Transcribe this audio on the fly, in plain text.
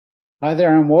Hi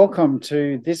there, and welcome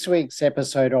to this week's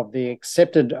episode of the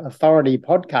Accepted Authority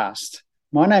podcast.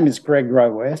 My name is Greg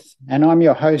Roworth, and I'm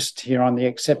your host here on the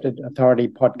Accepted Authority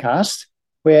podcast,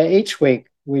 where each week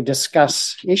we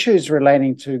discuss issues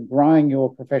relating to growing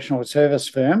your professional service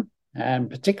firm,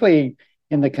 and particularly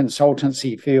in the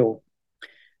consultancy field.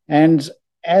 And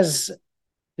as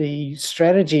the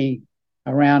strategy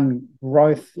around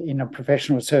growth in a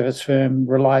professional service firm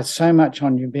relies so much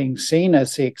on you being seen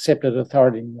as the accepted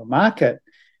authority in your market,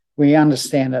 we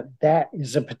understand that that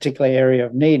is a particular area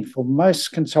of need for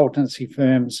most consultancy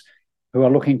firms who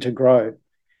are looking to grow.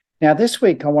 Now, this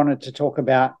week I wanted to talk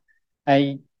about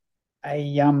a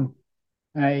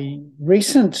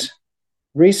recent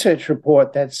research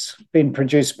report that's been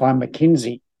produced by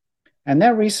McKinsey. And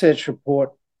that research report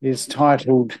is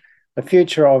titled The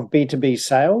Future of B2B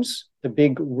Sales, The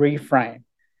Big Reframe.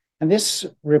 And this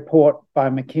report by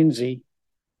McKinsey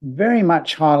very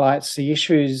much highlights the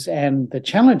issues and the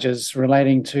challenges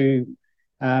relating to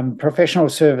professional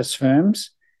service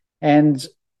firms, and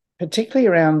particularly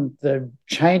around the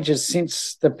changes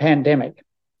since the pandemic.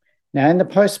 Now, in the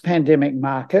post-pandemic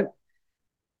market,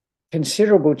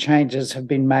 considerable changes have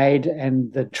been made,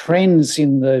 and the trends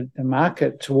in the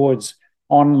market towards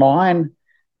online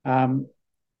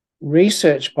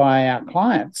research by our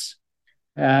clients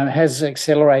has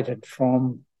accelerated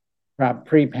from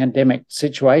pre-pandemic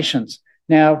situations.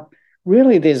 Now,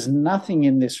 really, there's nothing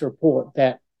in this report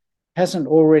that hasn't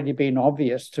already been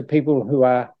obvious to people who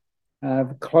are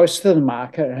close to the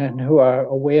market and who are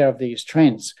aware of these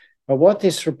trends. But what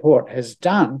this report has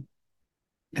done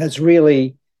has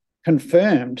really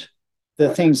confirmed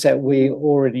the things that we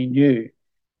already knew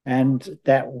and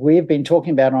that we've been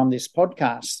talking about on this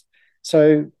podcast.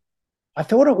 So I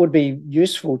thought it would be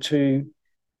useful to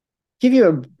give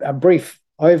you a brief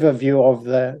overview of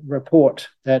the report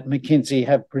that McKinsey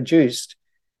have produced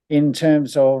in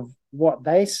terms of what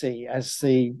they see as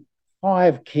the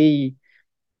 5 key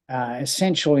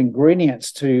essential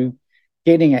ingredients to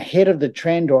getting ahead of the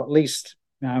trend, or at least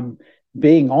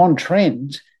being on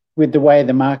trend with the way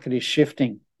the market is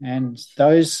shifting. And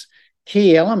those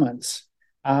key elements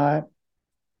are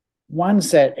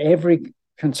ones that every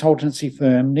consultancy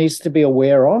firm needs to be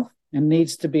aware of and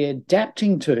needs to be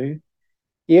adapting to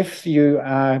if you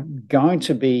are going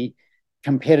to be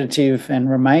competitive and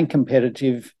remain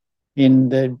competitive in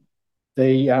the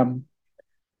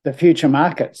future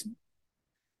markets.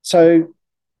 So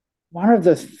one of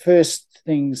the first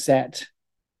things that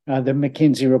the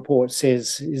McKinsey report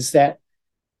says is that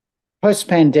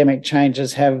post-pandemic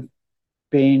changes have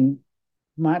been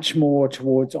much more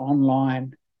towards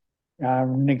online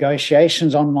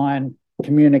negotiations, online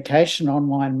communication,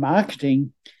 online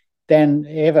marketing than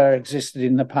ever existed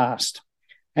in the past.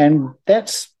 And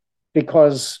that's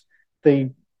because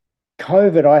the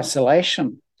COVID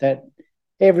isolation that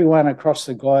everyone across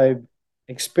the globe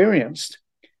experienced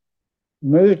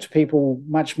moved people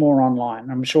much more online.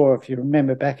 I'm sure if you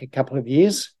remember back a couple of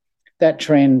years, that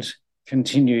trend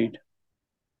continued.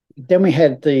 Then we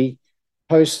had the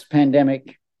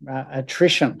post-pandemic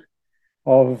attrition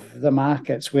of the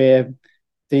markets, where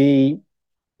the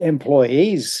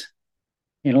employees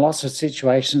in lots of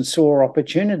situations saw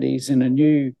opportunities in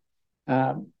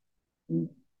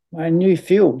new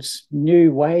fields,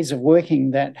 new ways of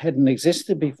working that hadn't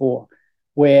existed before,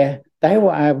 where they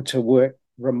were able to work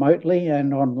remotely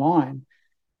and online.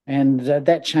 And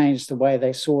that changed the way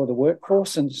they saw the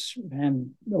workforce,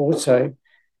 and also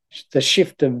the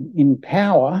shift in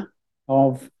power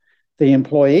of the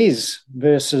employees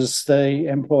versus the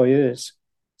employers.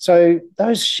 So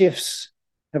those shifts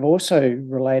have also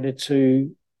related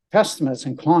to customers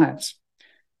and clients.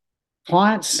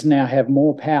 Clients now have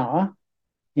more power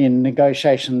in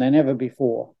negotiation than ever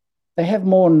before. They have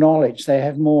more knowledge, they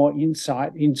have more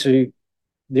insight into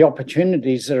the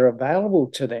opportunities that are available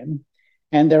to them,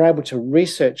 and they're able to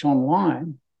research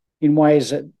online in ways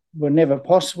that were never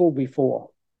possible before.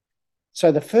 So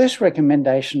the first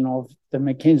recommendation of the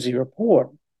McKinsey report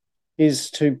is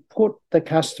to put the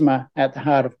customer at the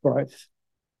heart of growth.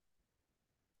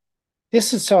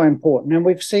 This is so important, and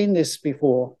we've seen this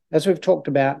before, as we've talked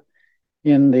about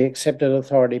in the Accepted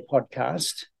Authority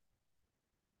podcast.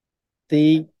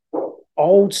 The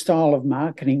old style of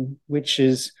marketing, which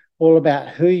is all about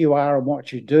who you are and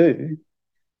what you do,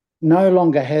 no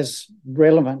longer has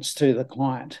relevance to the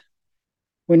client.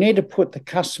 We need to put the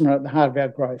customer at the heart of our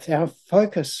growth. Our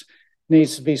focus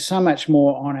needs to be so much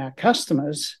more on our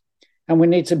customers, and we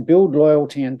need to build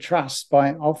loyalty and trust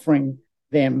by offering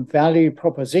them value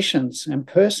propositions and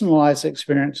personalized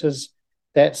experiences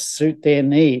that suit their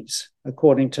needs,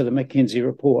 according to the McKinsey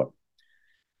report.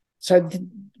 So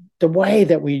the way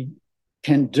that we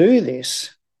can do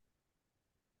this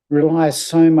relies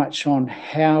so much on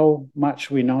how much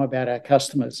we know about our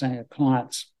customers and our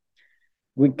clients.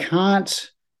 We can't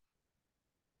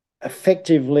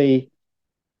effectively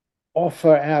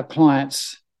offer our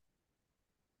clients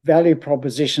value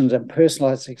propositions and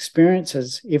personalized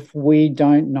experiences if we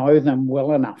don't know them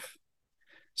well enough.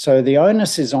 So the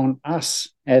onus is on us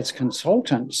as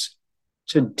consultants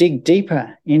to dig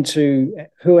deeper into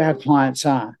who our clients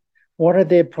are. What are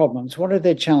their problems? What are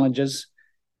their challenges?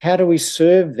 How do we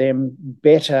serve them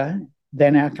better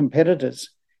than our competitors?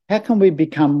 How can we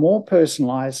become more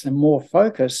personalized and more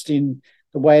focused in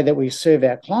the way that we serve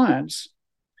our clients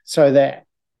so that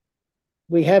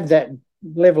we have that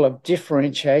level of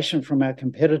differentiation from our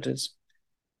competitors?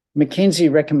 McKinsey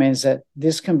recommends that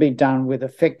this can be done with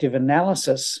effective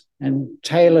analysis and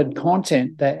tailored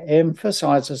content that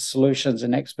emphasizes solutions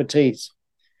and expertise.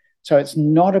 So it's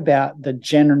not about the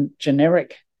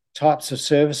generic types of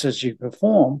services you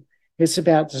perform. It's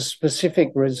about the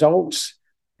specific results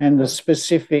and the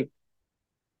specific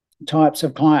types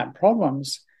of client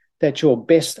problems that you're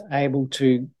best able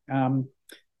to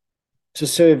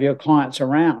serve your clients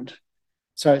around.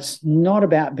 So it's not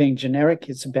about being generic.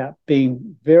 It's about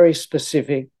being very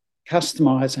specific,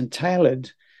 customized and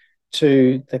tailored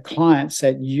to the clients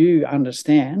that you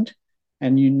understand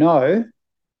and you know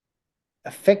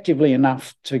effectively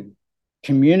enough to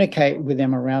communicate with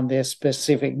them around their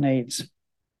specific needs.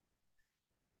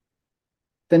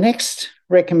 The next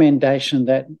recommendation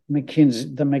that the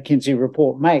McKinsey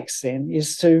report makes then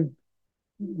is to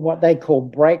what they call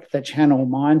break the channel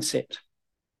mindset.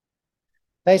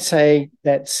 They say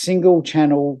that single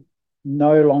channel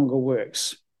no longer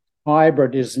works.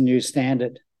 Hybrid is the new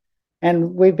standard.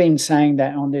 And we've been saying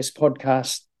that on this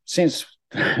podcast since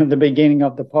the beginning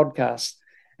of the podcast.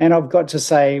 And I've got to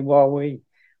say, while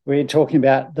we're talking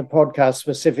about the podcast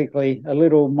specifically, a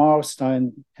little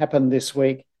milestone happened this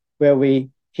week where we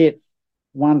hit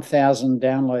 1,000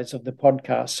 downloads of the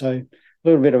podcast. So a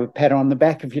little bit of a pat on the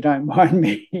back, if you don't mind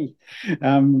me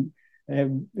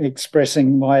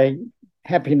expressing my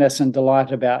happiness and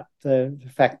delight about the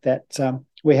fact that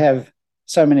we have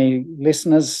so many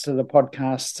listeners to the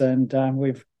podcast and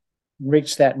we've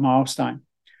reached that milestone.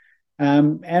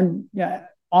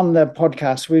 On the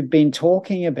podcast, we've been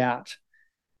talking about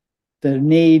the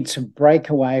need to break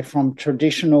away from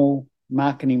traditional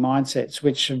marketing mindsets,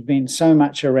 which have been so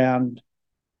much around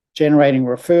generating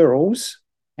referrals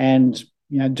and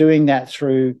doing that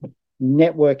through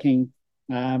networking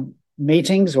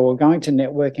meetings or going to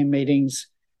networking meetings,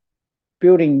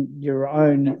 building your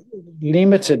own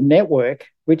limited network,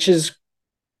 which is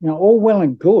all well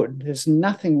and good. There's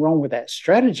nothing wrong with that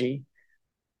strategy.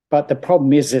 But the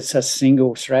problem is it's a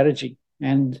single strategy.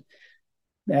 And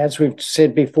as we've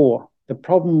said before, the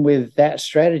problem with that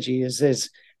strategy is there's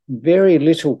very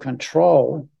little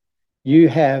control you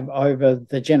have over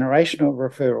the generation of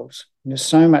referrals. There's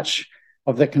so much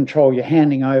of the control you're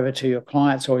handing over to your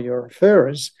clients or your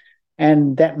referrers,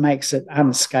 and that makes it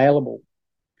unscalable.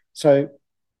 So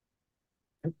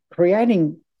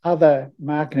creating other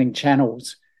marketing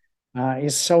channels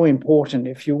is so important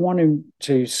if you want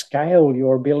to scale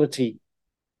your ability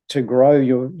to grow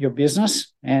your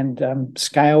business and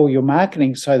scale your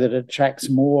marketing so that it attracts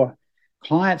more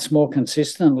clients more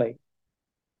consistently.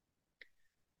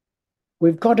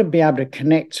 We've got to be able to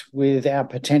connect with our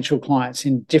potential clients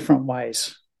in different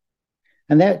ways.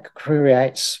 And that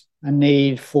creates a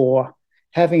need for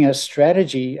having a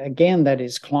strategy, again, that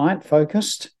is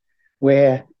client-focused,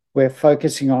 where we're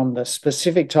focusing on the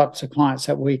specific types of clients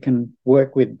that we can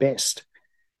work with best.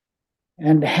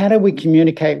 And how do we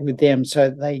communicate with them so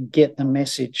they get the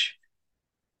message?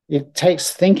 It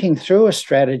takes thinking through a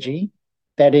strategy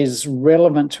that is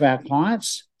relevant to our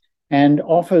clients and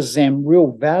offers them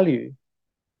real value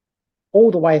all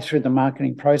the way through the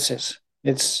marketing process.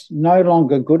 It's no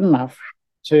longer good enough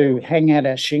to hang out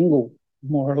our shingle,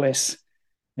 more or less.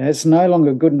 It's no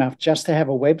longer good enough just to have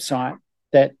a website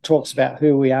that talks about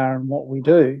who we are and what we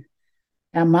do.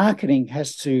 Our marketing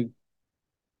has to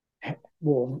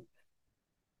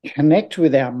connect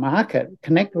with our market,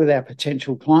 connect with our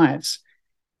potential clients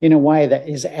in a way that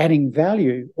is adding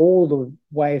value all the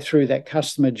way through that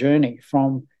customer journey,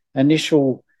 from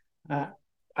initial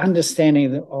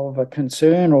understanding of a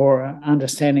concern or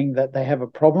understanding that they have a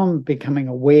problem, becoming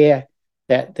aware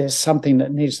that there's something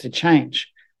that needs to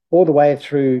change, all the way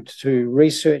through to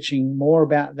researching more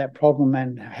about that problem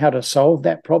and how to solve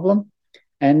that problem,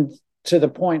 and to the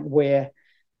point where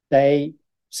they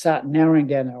start narrowing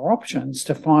down their options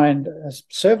to find a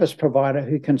service provider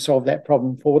who can solve that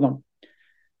problem for them.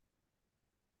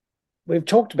 We've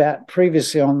talked about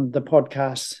previously on the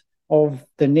podcast of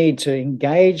the need to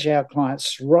engage our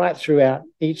clients right throughout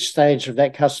each stage of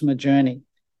that customer journey.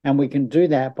 And we can do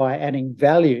that by adding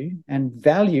valuable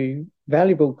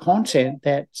content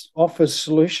that offers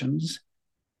solutions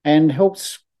and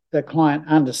helps the client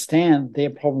understand their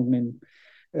problem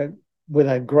with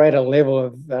a greater level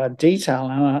of detail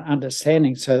and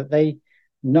understanding, so that they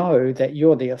know that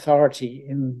you're the authority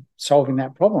in solving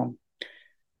that problem.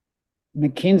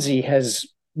 McKinsey has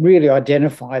really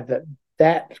identified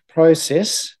that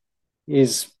process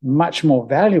is much more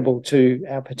valuable to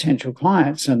our potential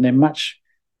clients, and they're much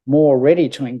more ready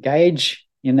to engage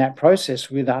in that process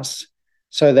with us,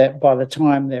 so that by the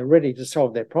time they're ready to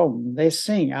solve their problem, they're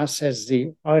seeing us as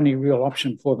the only real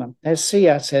option for them. They see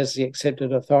us as the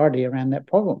accepted authority around that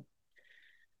problem.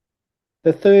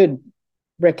 The third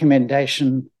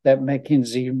recommendation that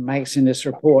McKinsey makes in this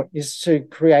report is to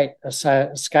create a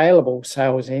scalable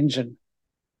sales engine.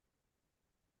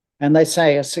 And they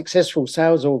say a successful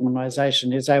sales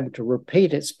organization is able to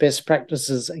repeat its best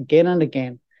practices again and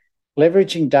again,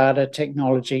 leveraging data,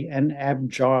 technology, and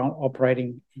agile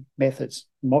operating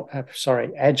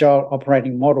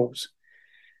models.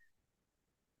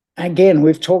 Again,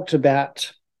 we've talked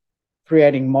about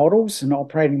creating models and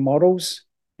operating models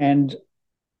and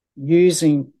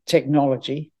using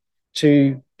technology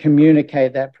to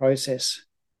communicate that process,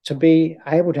 to be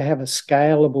able to have a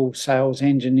scalable sales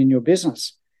engine in your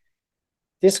business.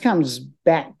 This comes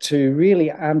back to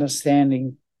really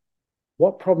understanding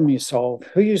what problem you solve,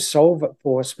 who you solve it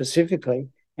for specifically,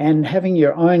 and having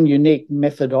your own unique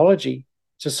methodology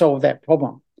to solve that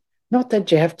problem. Not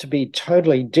that you have to be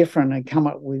totally different and come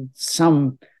up with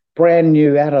some brand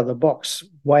new out-of-the-box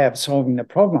way of solving the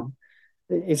problem.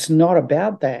 It's not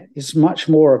about that. It's much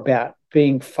more about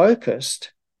being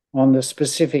focused on the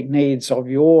specific needs of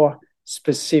your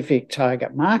specific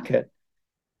target market,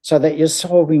 so that you're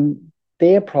solving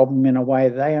their problem in a way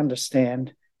they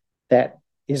understand that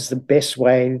is the best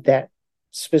way that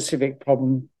specific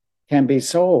problem can be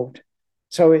solved.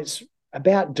 So it's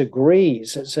about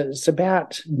degrees. It's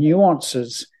about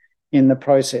nuances in the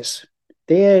process.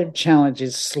 Their challenge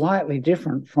is slightly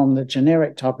different from the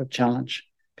generic type of challenge,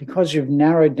 because you've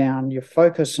narrowed down your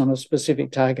focus on a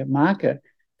specific target market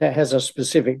that has a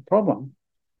specific problem.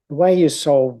 The way you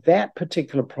solve that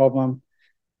particular problem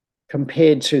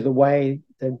compared to the way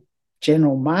the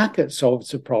general market solves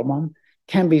the problem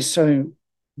can be so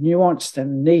nuanced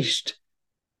and niched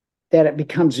that it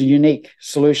becomes a unique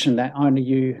solution that only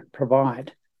you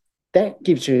provide. That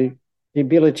gives you the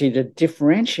ability to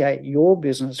differentiate your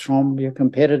business from your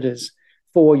competitors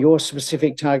for your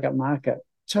specific target market.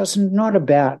 So it's not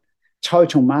about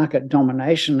total market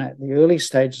domination at the early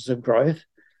stages of growth.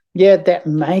 Yeah, that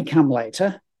may come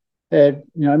later.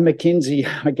 McKinsey,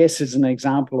 I guess, is an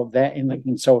example of that in the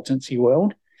consultancy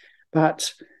world.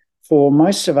 But for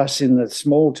most of us in the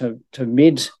small to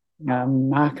mid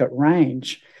market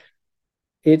range,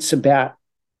 it's about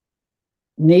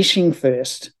niching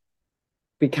first,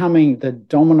 becoming the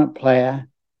dominant player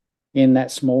in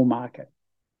that small market,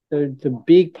 the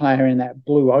big player in that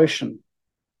blue ocean,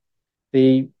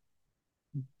 the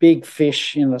big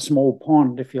fish in the small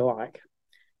pond, if you like,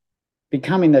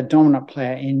 becoming the dominant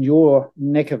player in your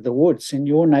neck of the woods, in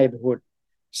your neighborhood,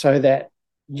 so that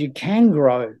you can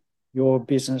grow your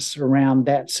business around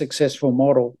that successful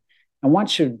model. And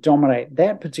once you dominate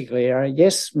that particular area,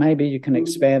 yes, maybe you can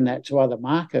expand that to other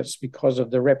markets because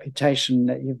of the reputation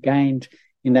that you've gained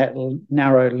in that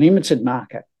narrow, limited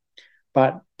market.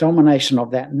 But domination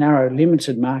of that narrow,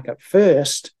 limited market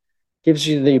first gives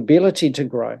you the ability to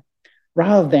grow,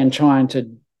 rather than trying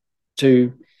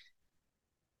to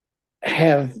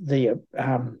have the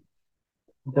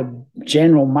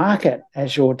general market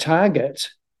as your target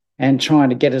and trying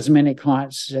to get as many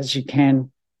clients as you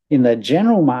can in the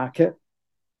general market.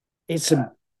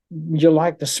 You're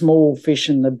like the small fish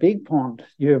in the big pond.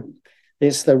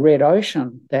 There's the red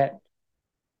ocean that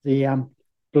the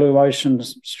Blue Ocean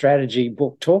Strategy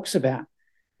book talks about.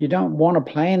 You don't want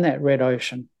to play in that red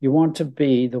ocean. You want to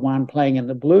be the one playing in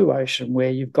the blue ocean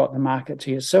where you've got the market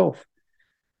to yourself.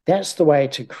 That's the way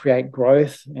to create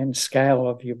growth and scale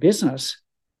of your business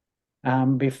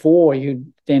before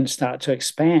you then start to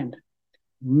expand.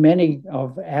 Many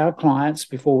of our clients,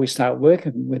 before we start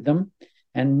working with them,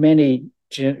 and many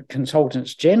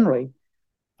consultants generally,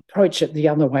 approach it the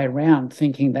other way around,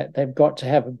 thinking that they've got to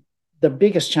have the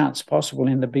biggest chance possible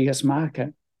in the biggest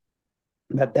market.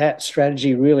 But that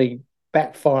strategy really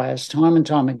backfires time and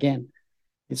time again.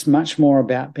 It's much more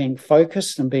about being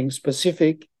focused and being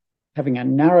specific, having a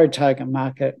narrow target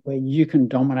market where you can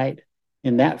dominate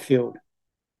in that field.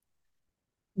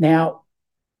 Now,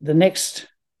 the next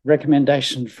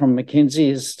recommendation from McKinsey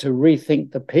is to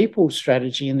rethink the people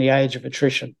strategy in the age of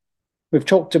attrition. We've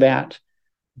talked about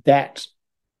that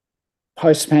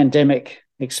post-pandemic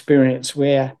experience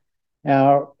where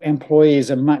our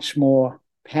employees are much more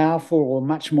powerful or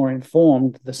much more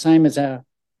informed, the same as our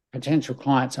potential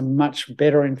clients are much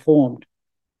better informed.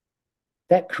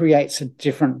 That creates a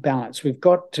different balance. We've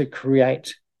got to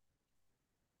create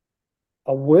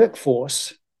a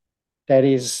workforce that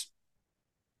is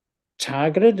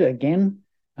targeted, again,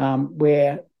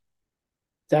 where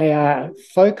they are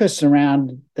focused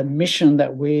around the mission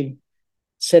that we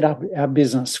set up our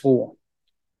business for.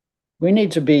 We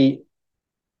need to be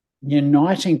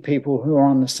uniting people who are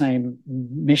on the same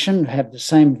mission, have the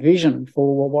same vision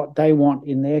for what they want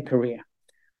in their career.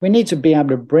 We need to be able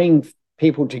to bring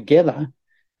people together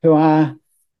who are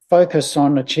focused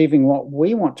on achieving what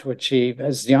we want to achieve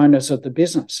as the owners of the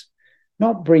business,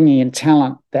 not bringing in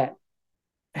talent that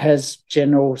has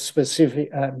generalized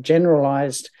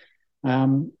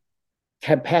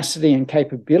capacity and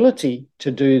capability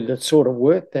to do the sort of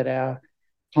work that our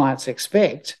clients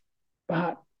expect,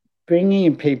 but bringing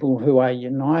in people who are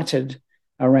united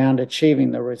around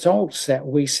achieving the results that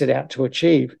we set out to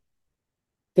achieve.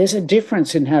 There's a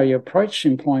difference in how you approach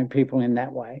employing people in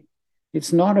that way.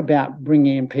 It's not about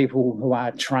bringing in people who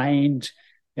are trained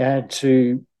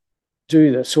to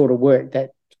do the sort of work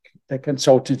that the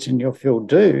consultants in your field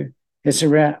do. It's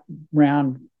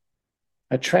around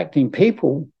attracting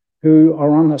people who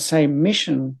are on the same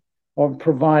mission of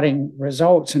providing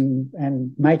results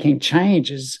and making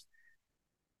changes,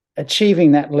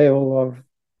 achieving that level of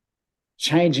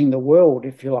changing the world,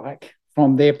 if you like,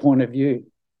 from their point of view.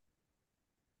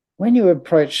 When you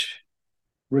approach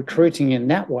recruiting in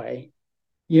that way,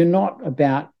 you're not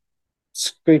about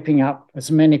scooping up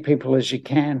as many people as you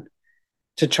can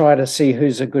to try to see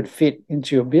who's a good fit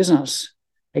into your business.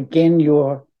 Again,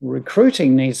 your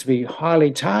recruiting needs to be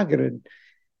highly targeted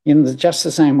in just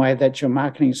the same way that your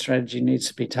marketing strategy needs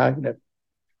to be targeted.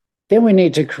 Then we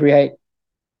need to create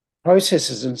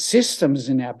processes and systems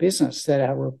in our business that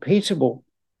are repeatable,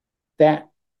 that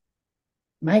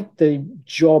make the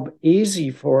job easy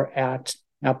for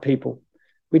our people.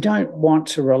 We don't want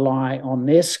to rely on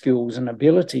their skills and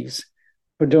abilities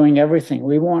for doing everything.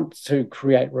 We want to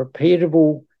create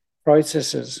repeatable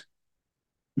processes.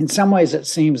 In some ways, it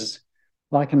seems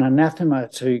like an anathema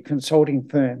to consulting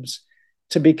firms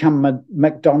to become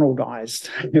McDonaldized,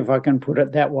 if I can put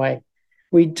it that way.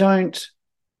 We don't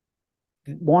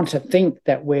want to think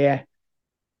that we're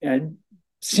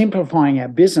simplifying our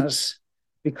business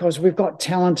because we've got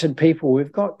talented people,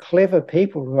 we've got clever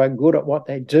people who are good at what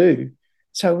they do.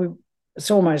 So it's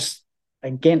almost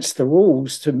against the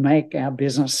rules to make our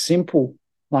business simple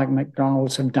like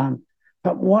McDonald's have done.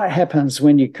 But what happens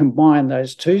when you combine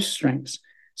those two strengths,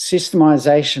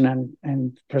 systemization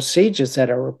and procedures that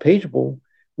are repeatable,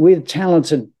 with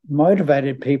talented,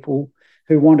 motivated people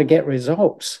who want to get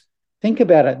results? Think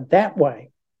about it that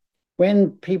way.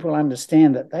 When people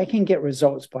understand that they can get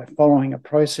results by following a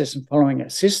process and following a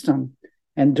system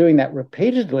and doing that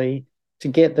repeatedly to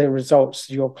get the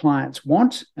results your clients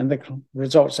want and the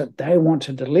results that they want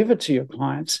to deliver to your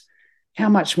clients, how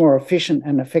much more efficient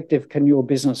and effective can your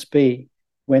business be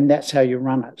when that's how you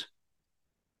run it?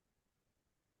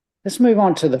 Let's move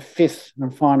on to the fifth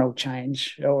and final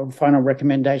change or final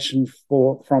recommendation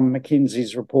from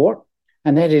McKinsey's report,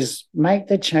 and that is make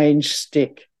the change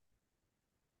stick.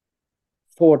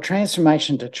 For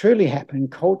transformation to truly happen,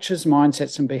 cultures,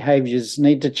 mindsets, and behaviours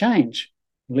need to change.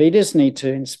 Leaders need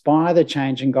to inspire the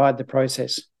change and guide the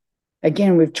process.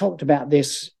 Again, we've talked about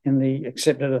this in the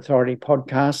Accepted Authority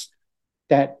podcast,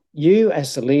 that you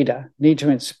as the leader need to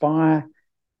inspire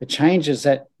the changes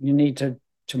that you need to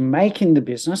make in the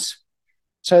business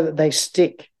so that they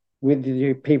stick with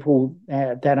the people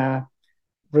that are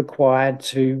required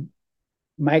to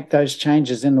make those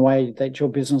changes in the way that your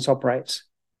business operates.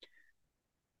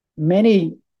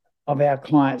 Many of our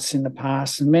clients in the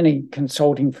past and many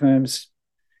consulting firms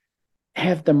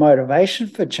have the motivation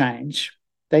for change.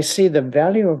 They see the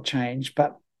value of change,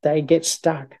 but they get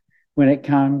stuck when it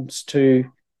comes to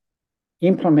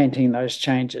implementing those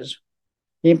changes.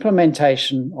 The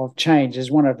implementation of change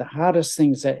is one of the hardest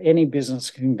things that any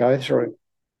business can go through.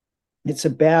 It's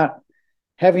about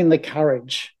having the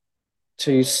courage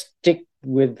to stick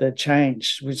with the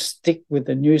change, stick with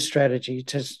the new strategy,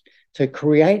 to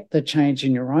create the change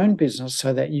in your own business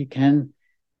so that you can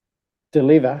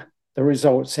deliver the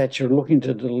results that you're looking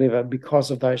to deliver because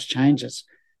of those changes.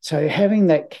 So having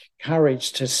that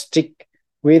courage to stick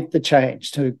with the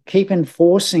change, to keep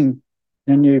enforcing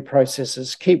the new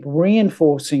processes, keep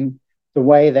reinforcing the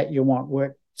way that you want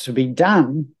work to be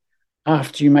done,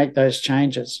 after you make those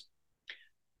changes.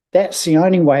 That's the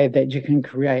only way that you can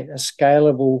create a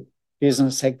scalable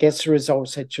business that gets the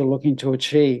results that you're looking to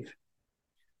achieve.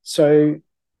 So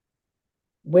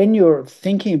when you're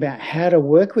thinking about how to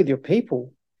work with your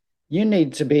people, you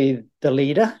need to be the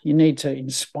leader. You need to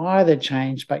inspire the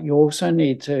change, but you also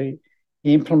need to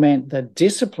implement the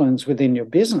disciplines within your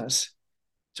business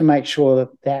to make sure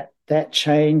that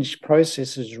change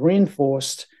process is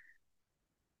reinforced,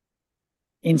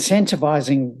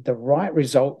 incentivizing the right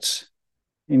results,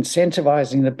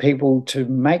 incentivizing the people to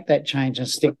make that change and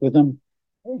stick with them,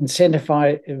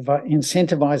 incentivizing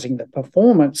the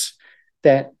performance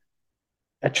that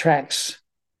attracts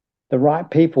the right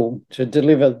people to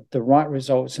deliver the right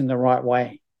results in the right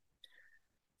way.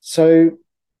 So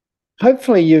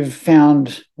hopefully you've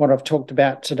found what I've talked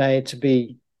about today to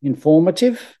be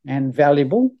informative and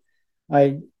valuable.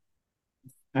 I'm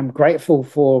grateful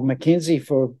for McKinsey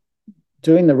for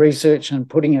doing the research and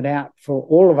putting it out for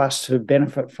all of us to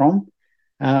benefit from.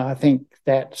 I think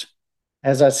that,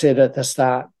 as I said at the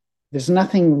start, there's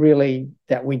nothing really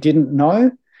that we didn't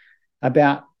know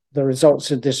about the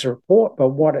results of this report, but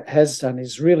what it has done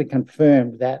is really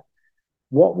confirmed that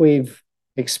what we've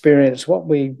experienced, what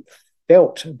we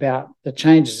felt about the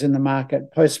changes in the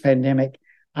market post-pandemic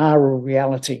are a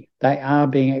reality. They are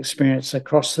being experienced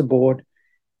across the board,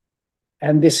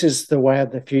 and this is the way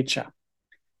of the future.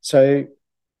 So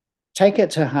take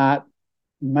it to heart,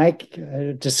 make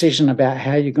a decision about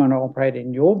how you're going to operate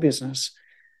in your business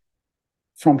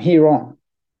from here on,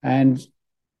 and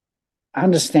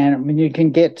understand it. I mean, you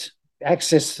can get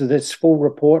access to this full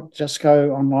report. Just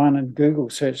go online and Google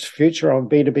search Future of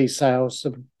B2B Sales,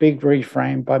 the Big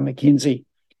Reframe by McKinsey,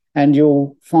 and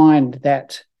you'll find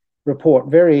that report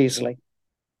very easily.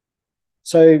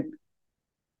 So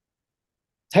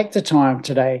take the time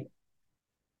today,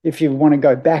 if you want to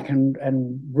go back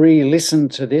and re-listen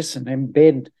to this and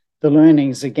embed the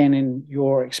learnings again in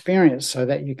your experience so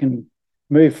that you can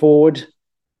move forward,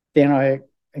 then I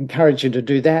encourage you to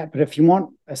do that. But if you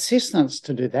want assistance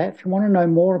to do that, if you want to know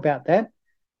more about that,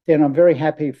 then I'm very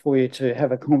happy for you to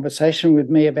have a conversation with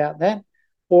me about that,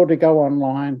 or to go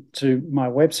online to my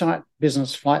website,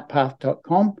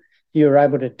 businessflightpath.com. You're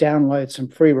able to download some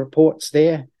free reports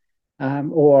there,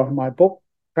 or my book,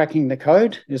 Cracking the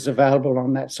Code, is available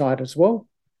on that site as well,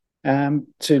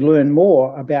 to learn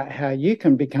more about how you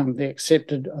can become the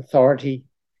accepted authority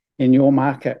in your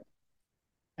market.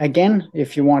 Again,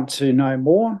 if you want to know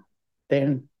more,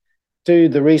 then do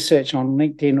the research on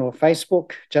LinkedIn or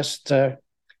Facebook. Just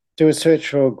do a search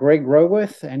for Greg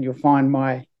Roworth and you'll find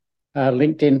my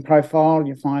LinkedIn profile.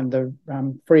 You'll find the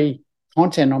free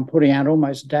content I'm putting out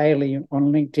almost daily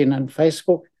on LinkedIn and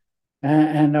Facebook.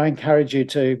 And I encourage you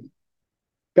to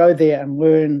go there and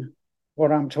learn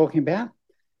what I'm talking about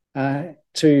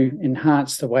to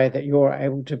enhance the way that you're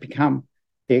able to become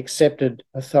the accepted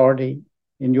authority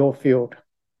in your field.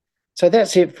 So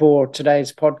that's it for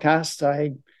today's podcast.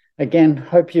 I, again,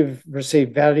 hope you've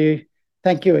received value.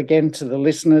 Thank you again to the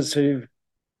listeners who've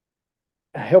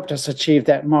helped us achieve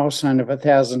that milestone of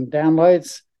 1,000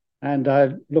 downloads. And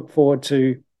I look forward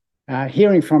to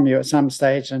hearing from you at some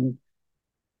stage and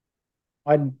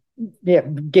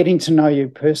getting to know you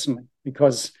personally,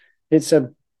 because it's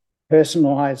a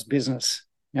personalized business.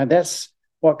 Now, that's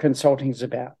what consulting is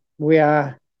about. We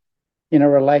are in a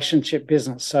relationship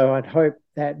business, so I'd hope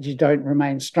that you don't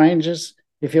remain strangers.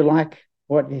 If you like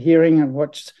what you're hearing and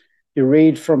what you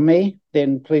read from me,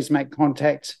 then please make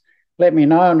contact. Let me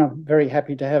know, and I'm very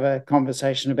happy to have a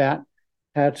conversation about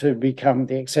how to become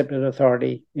the accepted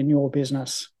authority in your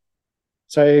business.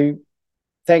 So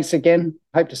thanks again.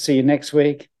 Hope to see you next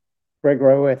week. Greg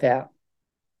Roworth out.